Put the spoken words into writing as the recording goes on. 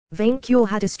Vainqueur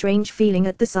had a strange feeling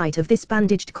at the sight of this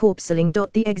bandaged corpseling.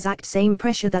 The exact same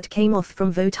pressure that came off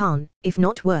from Wotan, if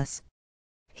not worse.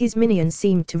 His minions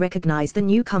seemed to recognize the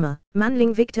newcomer.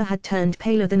 Manling Victor had turned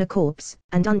paler than a corpse,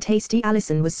 and untasty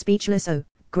Allison was speechless. "Oh,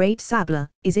 great Sabler,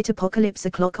 is it apocalypse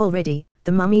o'clock already?"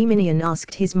 the mummy minion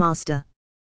asked his master.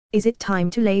 "Is it time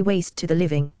to lay waste to the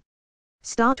living?"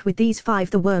 "Start with these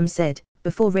 5," the worm said,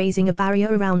 before raising a barrier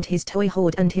around his toy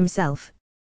horde and himself.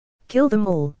 "Kill them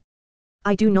all.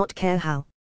 I do not care how.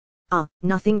 Ah,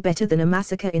 nothing better than a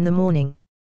massacre in the morning."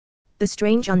 The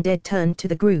strange undead turned to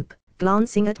the group,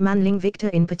 glancing at Manling Victor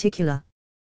in particular.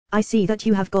 "I see that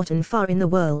you have gotten far in the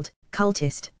world,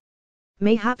 cultist.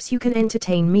 Mayhaps you can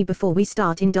entertain me before we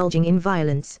start indulging in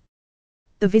violence."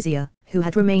 The vizier, who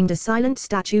had remained a silent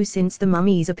statue since the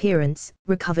mummy's appearance,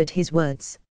 recovered his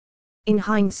words. In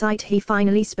hindsight he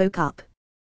finally spoke up.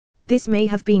 "This may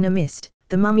have been a mist."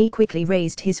 The mummy quickly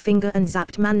raised his finger and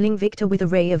zapped Manling Victor with a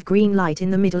ray of green light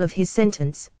in the middle of his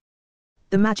sentence.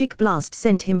 The magic blast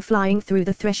sent him flying through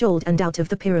the threshold and out of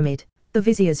the pyramid, the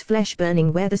vizier's flesh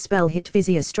burning where the spell hit.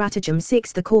 "Vizier stratagem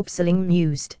 6," the corpseling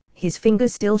mused, his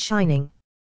fingers still shining.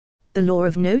 "The law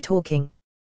of no talking."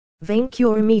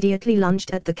 Vainqueur immediately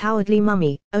lunged at the cowardly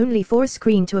mummy, only for a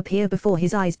screen to appear before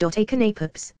his eyes. "A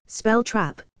canapops, spell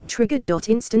trap, triggered.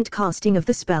 Instant casting of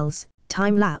the spells,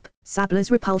 time lap, Sabler's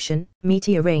repulsion,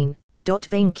 meteor rain.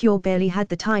 Vainqueur barely had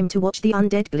the time to watch the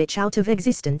undead glitch out of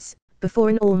existence, before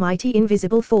an almighty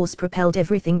invisible force propelled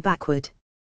everything backward.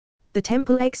 The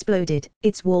temple exploded,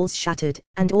 its walls shattered,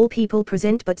 and all people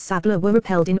present but Sabler were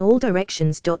repelled in all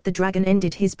directions. The dragon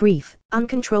ended his brief,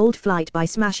 uncontrolled flight by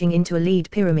smashing into a lead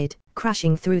pyramid,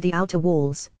 crashing through the outer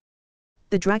walls.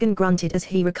 The dragon grunted as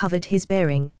he recovered his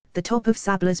bearing, the top of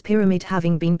Sabler's pyramid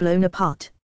having been blown apart.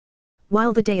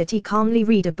 While the deity calmly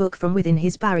read a book from within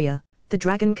his barrier, the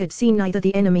dragon could see neither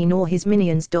the enemy nor his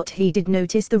minions. He did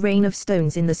notice the rain of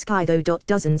stones in the sky though.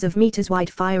 Dozens of meters wide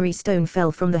fiery stone fell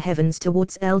from the heavens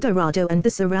towards El Dorado and the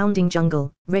surrounding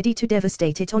jungle, ready to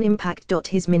devastate it on impact.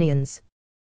 His minions.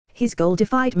 His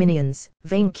goldified minions.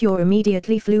 Vainqueur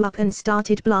immediately flew up and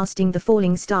started blasting the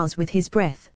falling stars with his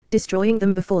breath, destroying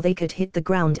them before they could hit the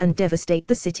ground and devastate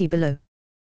the city below.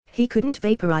 He couldn't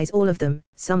vaporize all of them,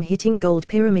 some hitting gold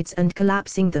pyramids and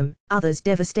collapsing them, others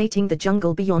devastating the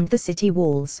jungle beyond the city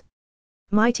walls.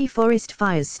 Mighty forest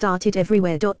fires started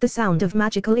everywhere. The sound of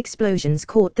magical explosions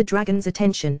caught the dragon's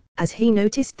attention, as he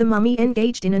noticed the mummy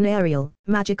engaged in an aerial,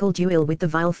 magical duel with the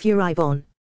vile Furibon.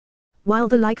 While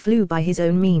the like flew by his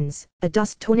own means, a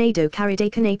dust tornado carried a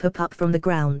canapop up from the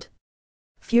ground.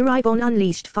 Furibon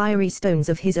unleashed fiery stones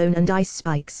of his own and ice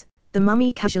spikes. The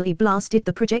mummy casually blasted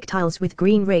the projectiles with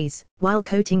green rays, while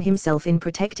coating himself in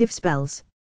protective spells.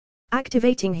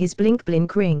 Activating his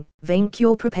blink-blink ring,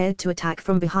 Vainqueur prepared to attack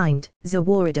from behind.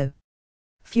 Zawarado.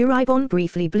 Furibon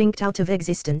briefly blinked out of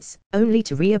existence, only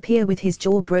to reappear with his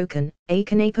jaw broken, a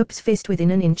canapop's fist within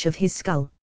an inch of his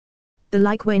skull. The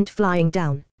like went flying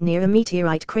down, near a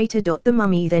meteorite crater. The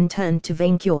mummy then turned to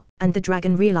Vainqueur, and the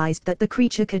dragon realized that the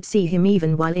creature could see him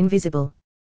even while invisible.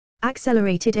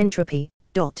 Accelerated entropy.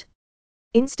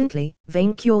 Instantly,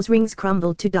 Vainqueur's rings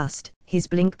crumbled to dust, his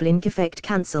blink-blink effect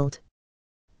cancelled.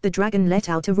 The dragon let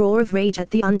out a roar of rage at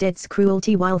the undead's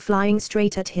cruelty while flying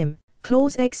straight at him,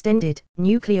 claws extended.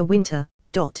 Nuclear winter.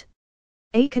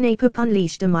 A canapop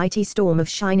unleashed a mighty storm of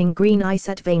shining green ice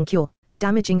at Vainqueur,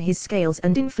 damaging his scales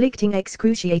and inflicting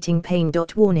excruciating pain.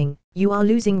 Warning, you are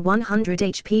losing 100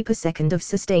 HP per second of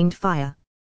sustained fire.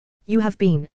 You have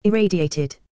been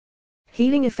irradiated.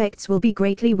 Healing effects will be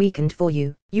greatly weakened for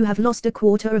you. You have lost a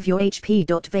quarter of your HP.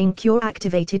 Vainqueur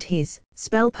activated his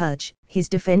spell purge, his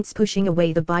defense pushing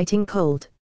away the biting cold.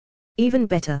 Even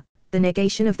better, the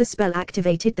negation of the spell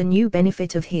activated the new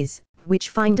benefit of his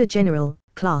Witchfinder General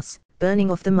class, burning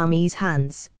off the mummy's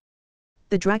hands.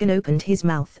 The dragon opened his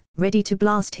mouth, ready to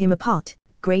blast him apart.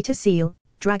 Greater Seal,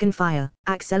 Dragon Fire,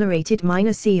 Accelerated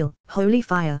Minor Seal, Holy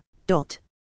Fire.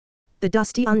 The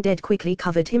dusty undead quickly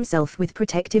covered himself with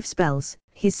protective spells,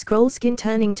 his scroll skin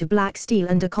turning to black steel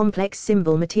and a complex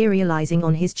symbol materializing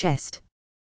on his chest.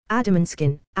 Adamant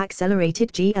Skin,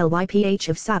 Accelerated Glyph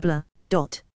of Sabler.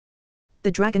 The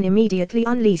dragon immediately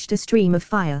unleashed a stream of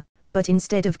fire, but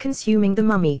instead of consuming the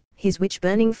mummy, his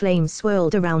witch-burning flames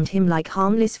swirled around him like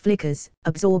harmless flickers,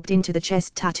 absorbed into the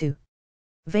chest tattoo.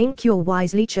 Vainqueur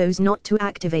wisely chose not to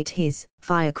activate his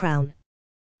fire crown.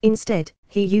 Instead,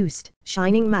 he used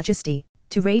Shining Majesty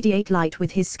to radiate light with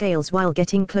his scales while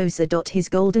getting closer. His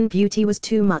golden beauty was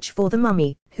too much for the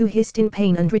mummy, who hissed in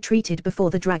pain and retreated before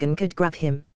the dragon could grab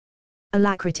him.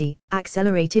 Alacrity,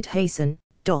 Accelerated Hasten.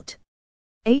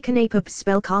 Akanapop's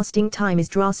spellcasting time is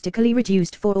drastically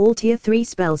reduced for all Tier 3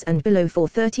 spells and below for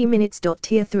 30 minutes.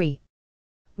 Tier 3.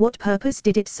 What purpose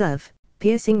did it serve?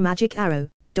 Piercing magic arrow.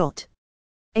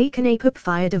 Akanapop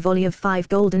fired a volley of 5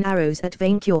 golden arrows at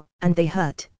vainqueur, and they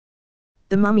hurt.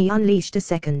 The mummy unleashed a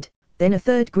second, then a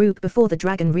third group before the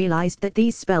dragon realized that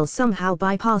these spells somehow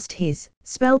bypassed his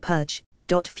spell purge.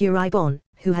 Furibon,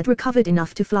 who had recovered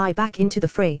enough to fly back into the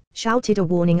fray, shouted a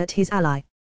warning at his ally.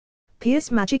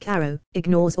 Pierce magic arrow,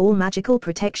 ignores all magical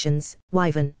protections,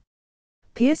 Wyvern.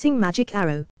 Piercing magic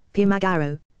arrow, Pimag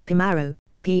arrow, Pimaro,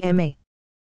 PMA.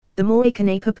 The more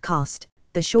Akanapop cast,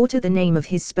 the shorter the name of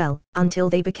his spell,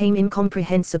 until they became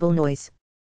incomprehensible noise.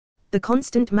 The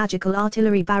constant magical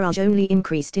artillery barrage only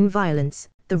increased in violence,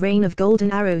 the rain of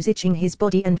golden arrows itching his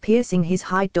body and piercing his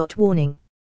hide. Warning.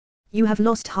 You have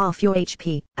lost half your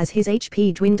HP. As his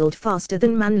HP dwindled faster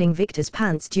than Manling Victor's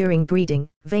pants during breeding,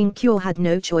 vainqueur had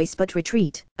no choice but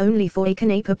retreat, only for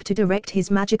Akanapop to direct his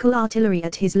magical artillery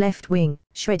at his left wing,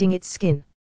 shredding its skin.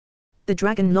 The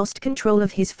dragon lost control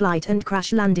of his flight and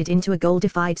crash-landed into a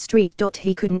goldified street.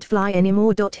 He couldn't fly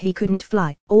anymore. He couldn't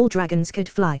fly. All dragons could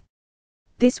fly.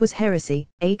 This was heresy.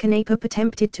 Akanapop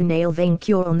attempted to nail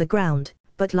vainqueur on the ground,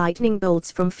 but lightning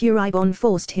bolts from Furibon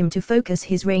forced him to focus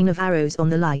his rain of arrows on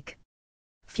the like.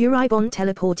 Furibon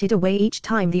teleported away each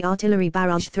time the artillery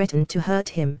barrage threatened to hurt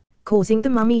him, causing the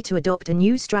mummy to adopt a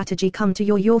new strategy. Come to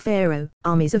your pharaoh,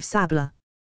 armies of Sabla.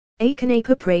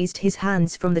 Akanapop raised his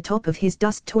hands from the top of his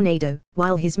dust tornado,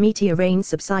 while his meteor rain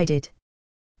subsided.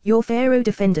 Your pharaoh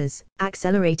defenders,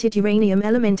 accelerated uranium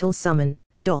elemental summon.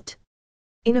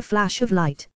 In a flash of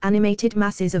light, animated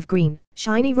masses of green,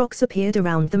 shiny rocks appeared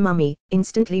around the mummy,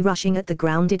 instantly rushing at the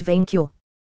grounded vainqueur.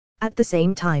 At the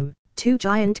same time, 2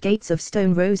 giant gates of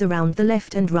stone rose around the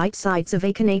left and right sides of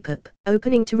Akanapop,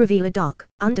 opening to reveal a dark,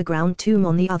 underground tomb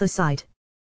on the other side.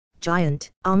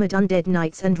 Giant, armored undead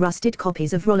knights and rusted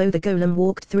copies of Rollo the Golem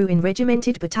walked through in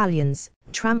regimented battalions,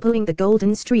 trampling the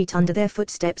golden street under their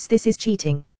footsteps. This is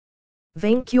cheating.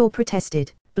 Vainqueur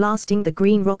protested, blasting the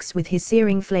green rocks with his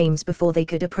searing flames before they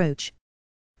could approach.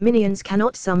 Minions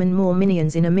cannot summon more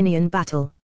minions in a minion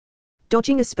battle.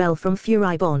 Dodging a spell from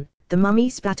Furibon, the mummy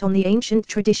spat on the ancient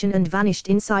tradition and vanished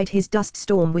inside his dust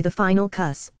storm with a final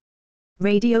curse.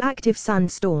 Radioactive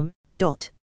sunstorm.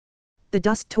 The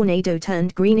dust tornado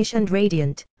turned greenish and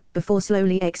radiant, before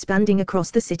slowly expanding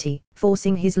across the city,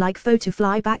 forcing his like foe to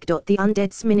fly back. The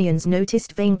undead's minions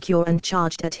noticed vainqueur and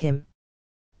charged at him.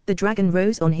 The dragon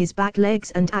rose on his back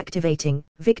legs and activating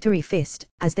Victory Fist,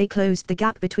 as they closed the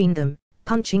gap between them,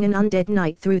 punching an undead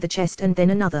knight through the chest and then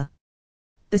another.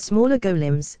 The smaller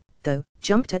golems, though,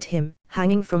 jumped at him,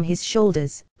 hanging from his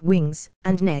shoulders, wings,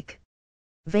 and neck.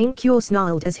 Vainqueur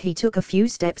snarled as he took a few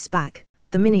steps back,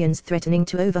 the minions threatening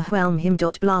to overwhelm him.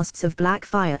 Blasts of black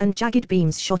fire and jagged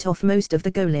beams shot off most of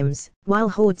the golems, while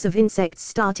hordes of insects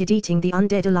started eating the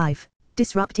undead alive,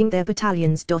 disrupting their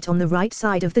battalions. On the right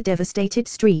side of the devastated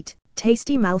street,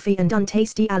 Tasty Malfi and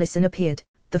Untasty Allison appeared,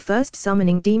 the first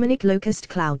summoning demonic locust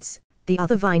clouds, the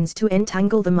other vines to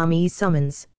entangle the mummy's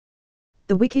summons.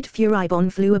 The wicked Furibon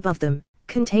flew above them,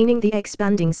 containing the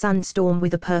expanding sunstorm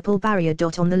with a purple barrier.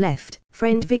 On the left,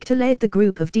 friend Victor led the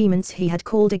group of demons he had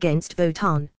called against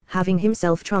Votan, having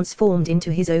himself transformed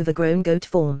into his overgrown goat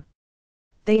form.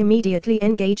 They immediately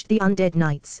engaged the undead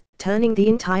knights, turning the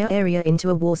entire area into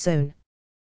a war zone.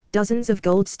 Dozens of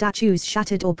gold statues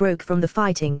shattered or broke from the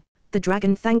fighting, the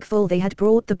dragon thankful they had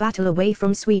brought the battle away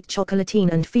from Sweet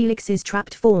Chocolatine and Felix's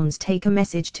trapped forms. Take a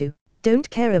message to, don't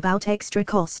care about extra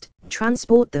cost,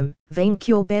 transport them.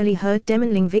 Vainqueur barely heard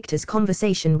Demonling Victor's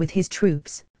conversation with his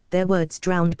troops, their words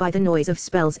drowned by the noise of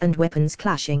spells and weapons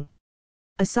clashing.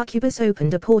 A succubus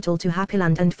opened a portal to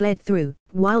Happyland and fled through,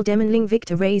 while Demonling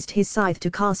Victor raised his scythe to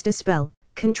cast a spell,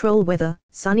 control weather,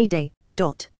 sunny day.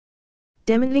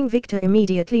 Demonling Victor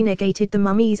immediately negated the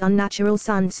mummy's unnatural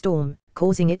sunstorm,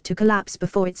 causing it to collapse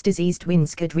before its diseased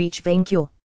winds could reach vainqueur.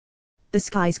 The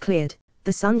skies cleared,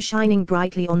 the sun shining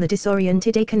brightly on the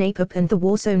disoriented Akanapop and the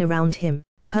war zone around him.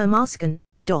 Permascan.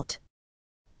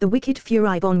 The wicked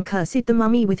Furibon cursed the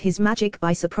mummy with his magic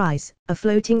by surprise, a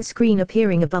floating screen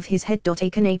appearing above his head.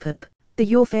 Akanapop, the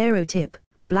Your Pharaoh tip,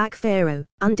 Black Pharaoh,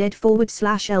 Undead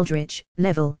 / Eldritch,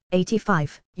 level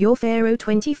 85, Your Pharaoh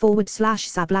 20 /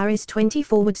 Sablaris 20 /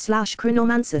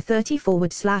 Chronomancer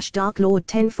 30 / Dark Lord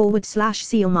 10 /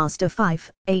 Sealmaster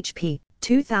 5, HP,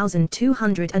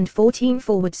 2214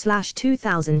 /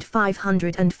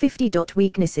 2550.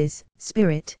 Weaknesses,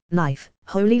 Spirit, Life,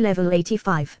 Holy level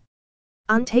 85.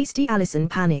 Untasty Allison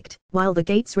panicked, while the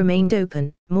gates remained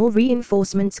open, more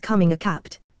reinforcements coming.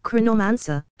 Capped,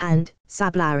 Chronomancer, and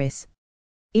Sablaris.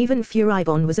 Even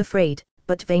Furibon was afraid,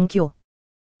 but vainqueur.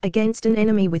 against an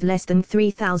enemy with less than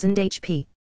 3000 HP.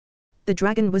 The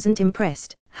dragon wasn't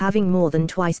impressed, having more than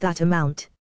twice that amount.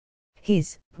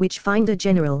 His Witchfinder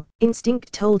General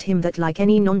instinct told him that, like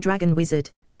any non-dragon wizard,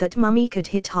 that mummy could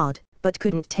hit hard, but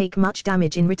couldn't take much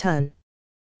damage in return.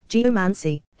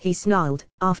 Geomancy, he snarled,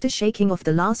 after shaking off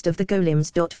the last of the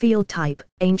golems. Field type,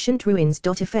 ancient ruins.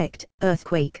 Effect,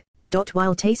 earthquake.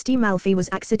 While Tasty Malfi was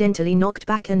accidentally knocked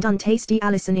back and untasty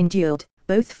Allison endured,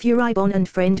 both Furibon and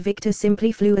friend Victor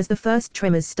simply flew as the first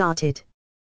tremors started.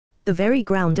 The very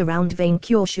ground around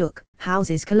Vainqueur shook,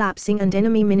 houses collapsing and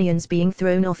enemy minions being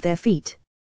thrown off their feet.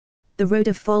 The road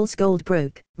of false gold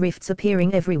broke, rifts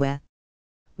appearing everywhere.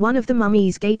 One of the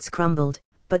mummy's gates crumbled,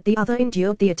 but the other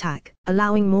endured the attack,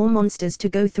 allowing more monsters to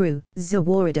go through.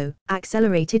 Zawarado,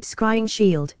 accelerated scrying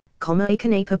shield,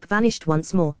 Akanapup vanished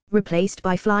once more, replaced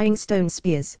by flying stone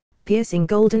spears, piercing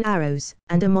golden arrows,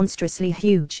 and a monstrously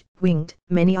huge, winged,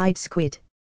 many-eyed squid.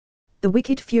 The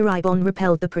wicked Furibon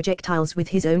repelled the projectiles with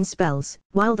his own spells,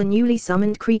 while the newly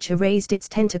summoned creature raised its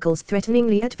tentacles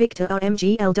threateningly at Victor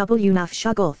RMGLW Naf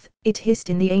Shugoth. It hissed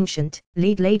in the ancient,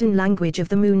 lead-laden language of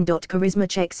the moon. Charisma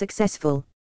check successful.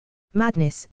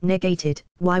 Madness, negated,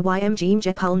 YYMG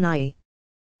Mjepal Nai.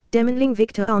 Demonling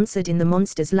Victor answered in the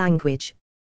monster's language.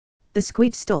 The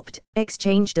squid stopped,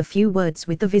 exchanged a few words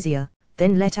with the vizier,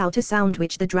 then let out a sound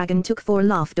which the dragon took for a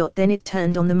laugh. Then it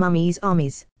turned on the mummy's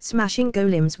armies, smashing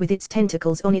golems with its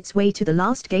tentacles on its way to the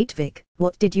last gate. Vic,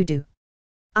 what did you do?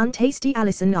 Untasty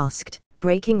Allison asked,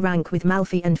 breaking rank with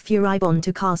Malfi and Furibon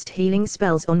to cast healing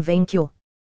spells on Vainqueur.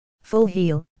 Full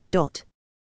heal.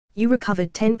 You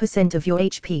recovered 10% of your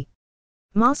HP.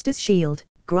 Master's Shield,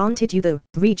 granted you the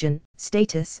region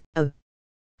status. Oh.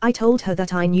 I told her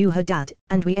that I knew her dad,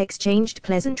 and we exchanged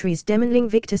pleasantries. Demonling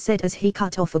Victor said as he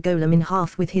cut off a golem in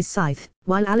half with his scythe,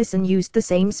 while Allison used the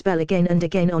same spell again and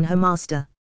again on her master.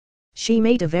 She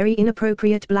made a very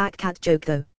inappropriate black cat joke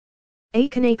though.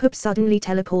 Akanapup suddenly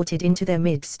teleported into their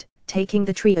midst, taking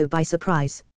the trio by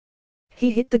surprise.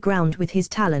 He hit the ground with his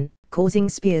talon, causing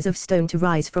spears of stone to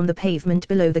rise from the pavement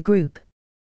below the group.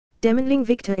 Demonling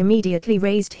Victor immediately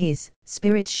raised his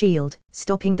spirit shield,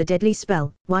 stopping the deadly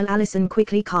spell, while Allison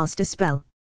quickly cast a spell.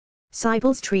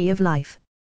 Cybel's Tree of Life.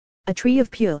 A tree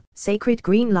of pure, sacred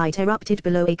green light erupted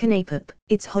below Akanapup,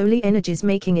 its holy energies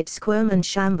making it squirm and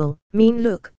shamble. Mean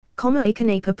look,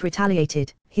 Akanapup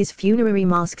retaliated, his funerary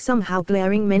mask somehow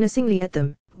glaring menacingly at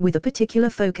them, with a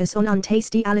particular focus on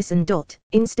untasty Allison.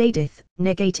 Instadith,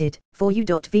 negated, for you.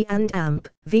 V and Amp,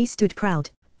 V stood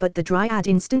proud, but the dryad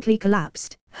instantly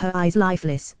collapsed, her eyes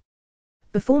lifeless.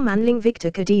 Before Manling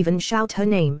Victor could even shout her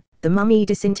name, the mummy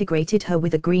disintegrated her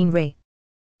with a green ray.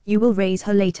 You will raise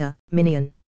her later,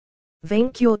 minion.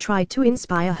 Vainqueur tried to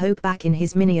inspire hope back in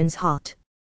his minion's heart.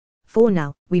 For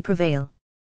now, we prevail.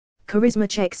 Charisma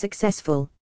check successful.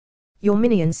 Your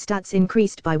minion's stats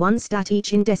increased by 1 stat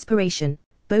each in desperation.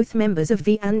 Both members of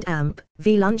V and Amp,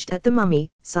 V lunged at the mummy,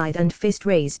 scythe and fist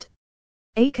raised.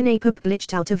 Akanapup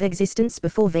glitched out of existence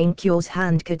before Vainqueur's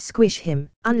hand could squish him,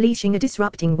 unleashing a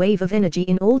disrupting wave of energy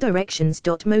in all directions.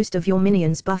 Most of your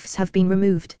minions' buffs have been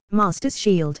removed. Master's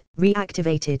Shield,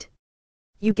 reactivated.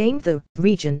 You gained the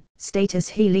region status.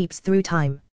 He leaps through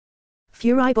time.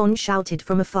 Furibon shouted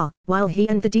from afar, while he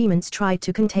and the demons tried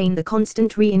to contain the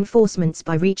constant reinforcements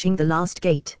by reaching the last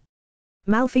gate.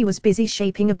 Malfi was busy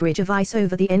shaping a bridge of ice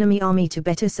over the enemy army to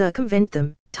better circumvent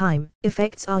them. Time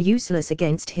effects are useless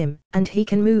against him, and he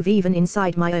can move even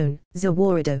inside my own.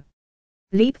 Zawarado.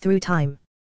 Leap through time.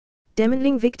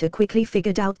 Demonling Victor quickly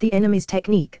figured out the enemy's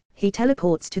technique. He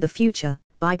teleports to the future,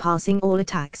 bypassing all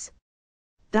attacks.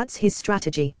 That's his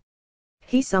strategy.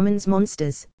 He summons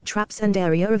monsters, traps and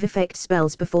area of effect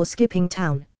spells before skipping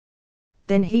town.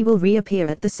 Then he will reappear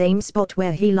at the same spot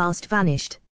where he last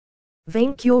vanished.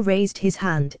 Vainqueur raised his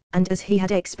hand, and as he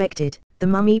had expected, the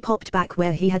mummy popped back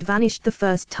where he had vanished the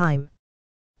first time.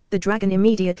 The dragon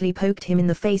immediately poked him in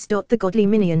the face. The godly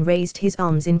minion raised his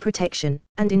arms in protection,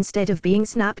 and instead of being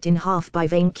snapped in half by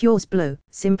Vainqueur's blow,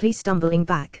 simply stumbling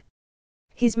back.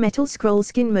 His metal scroll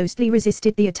skin mostly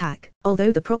resisted the attack,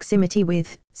 although the proximity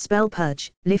with Spell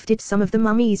Purge lifted some of the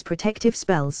mummy's protective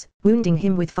spells, wounding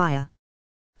him with fire.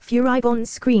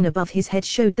 Furibon's screen above his head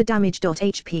showed the damage.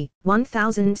 HP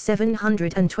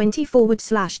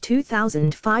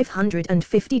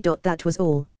 1720/2550. That was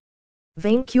all.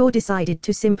 Vainqueur decided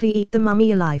to simply eat the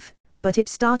mummy alive, but it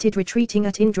started retreating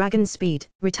at in-dragon speed,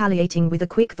 retaliating with a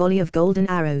quick volley of golden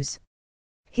arrows.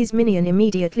 His minion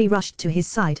immediately rushed to his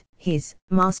side, his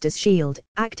Master's Shield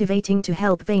activating to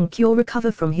help Vainqueur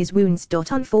recover from his wounds.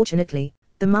 Unfortunately,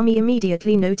 the mummy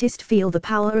immediately noticed feel the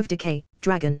power of decay,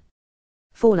 dragon.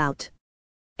 Fallout.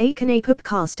 Akanapup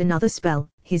cast another spell,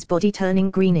 his body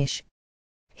turning greenish.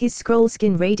 His scroll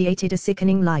skin radiated a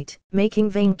sickening light,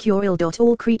 making vainqueur ill.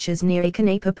 All creatures near a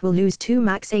Canapop will lose 2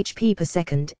 max HP per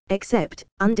second, except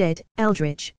undead,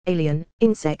 eldritch, alien,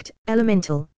 insect,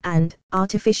 elemental, and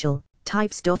artificial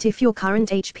types. If your current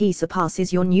HP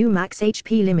surpasses your new max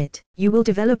HP limit, you will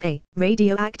develop a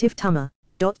radioactive tumor.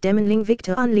 Demonling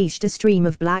Victor unleashed a stream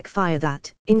of black fire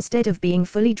that, instead of being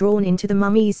fully drawn into the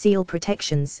mummy's seal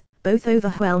protections, both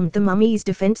overwhelmed the mummy's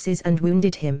defenses and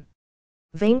wounded him.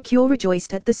 Vainqueur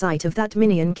rejoiced at the sight of that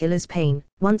minion killer's pain,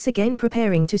 once again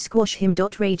preparing to squash him.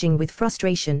 Raging with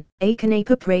frustration, a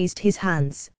Canapop raised his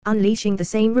hands, unleashing the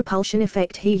same repulsion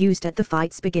effect he used at the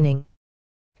fight's beginning.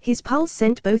 His pulse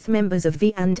sent both members of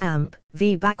V and Amp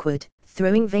V backward,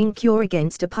 throwing Vainqueur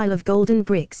against a pile of golden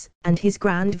bricks, and his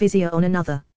Grand Vizier on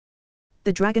another.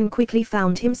 The dragon quickly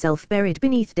found himself buried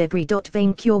beneath debris.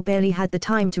 Vainqueur barely had the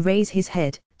time to raise his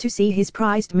head, to see his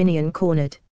prized minion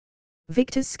cornered.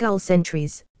 Victor's skull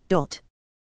sentries.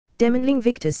 Demonling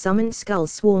Victor's summoned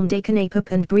skulls swarmed a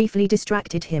Canapop and briefly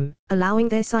distracted him, allowing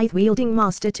their scythe-wielding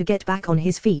master to get back on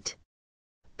his feet.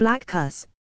 Black curse!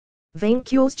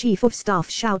 Vainqueur's chief of staff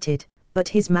shouted, but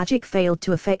his magic failed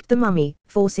to affect the mummy,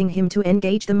 forcing him to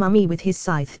engage the mummy with his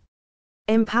scythe.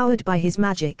 Empowered by his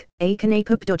magic, a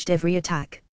Canapop dodged every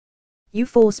attack. You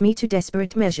force me to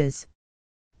desperate measures.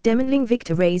 Demonling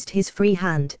Victor raised his free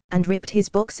hand, and ripped his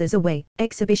boxers away.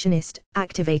 Exhibitionist,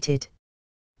 activated.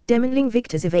 Demonling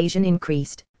Victor's evasion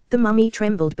increased. The mummy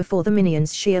trembled before the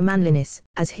minion's sheer manliness,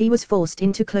 as he was forced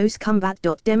into close combat.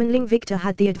 Demonling Victor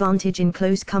had the advantage in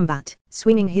close combat,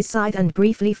 swinging his scythe and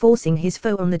briefly forcing his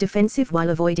foe on the defensive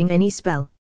while avoiding any spell.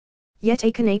 Yet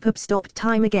a Canapop stopped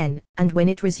time again, and when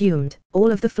it resumed, all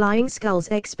of the flying skulls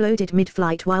exploded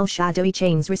mid-flight while shadowy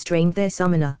chains restrained their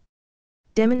summoner.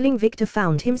 Demonling Victor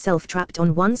found himself trapped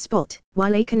on one spot,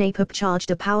 while a Canapop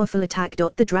charged a powerful attack.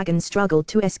 The dragon struggled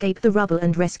to escape the rubble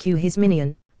and rescue his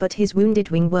minion, but his wounded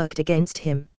wing worked against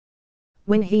him.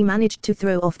 When he managed to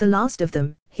throw off the last of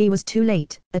them, he was too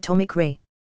late. Atomic ray.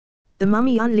 The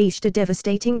mummy unleashed a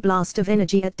devastating blast of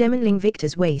energy at Demonling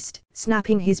Victor's waist,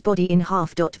 snapping his body in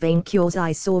half. Vainqueur's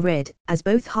eyes saw red, as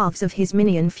both halves of his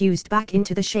minion fused back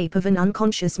into the shape of an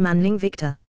unconscious Manling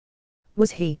Victor.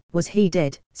 Was he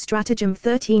dead? Stratagem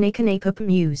 13. A Canapop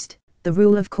mused, the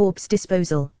rule of corpse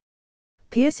disposal.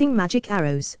 Piercing magic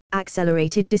arrows,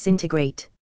 accelerated disintegrate.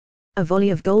 A volley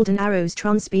of golden arrows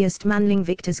transpierced Manling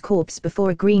Victor's corpse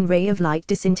before a green ray of light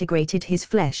disintegrated his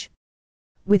flesh.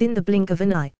 Within the blink of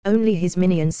an eye, only his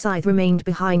minion's scythe remained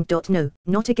behind. No,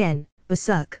 not again,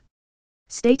 berserk.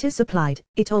 Status applied.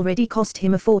 It already cost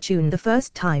him a fortune the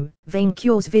first time.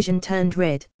 Vainqueur's vision turned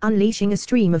red, unleashing a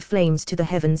stream of flames to the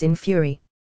heavens in fury.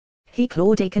 He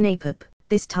clawed a Canapop,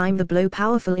 this time the blow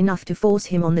powerful enough to force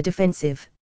him on the defensive.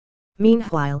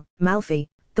 Meanwhile, Malfi,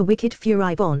 the wicked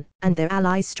Furibon, and their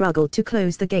allies struggled to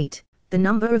close the gate, the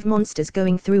number of monsters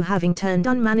going through having turned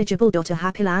unmanageable. A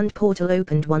happy land portal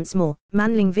opened once more,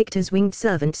 Manling Victor's winged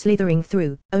servant slithering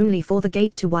through, only for the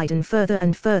gate to widen further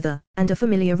and further, and a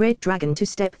familiar red dragon to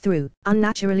step through,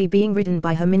 unnaturally being ridden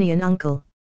by her minion uncle.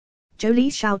 Jolie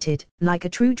shouted, like a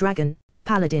true dragon,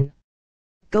 Paladin.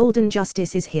 Golden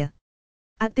justice is here.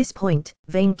 At this point,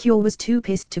 Vainqueur was too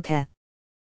pissed to care.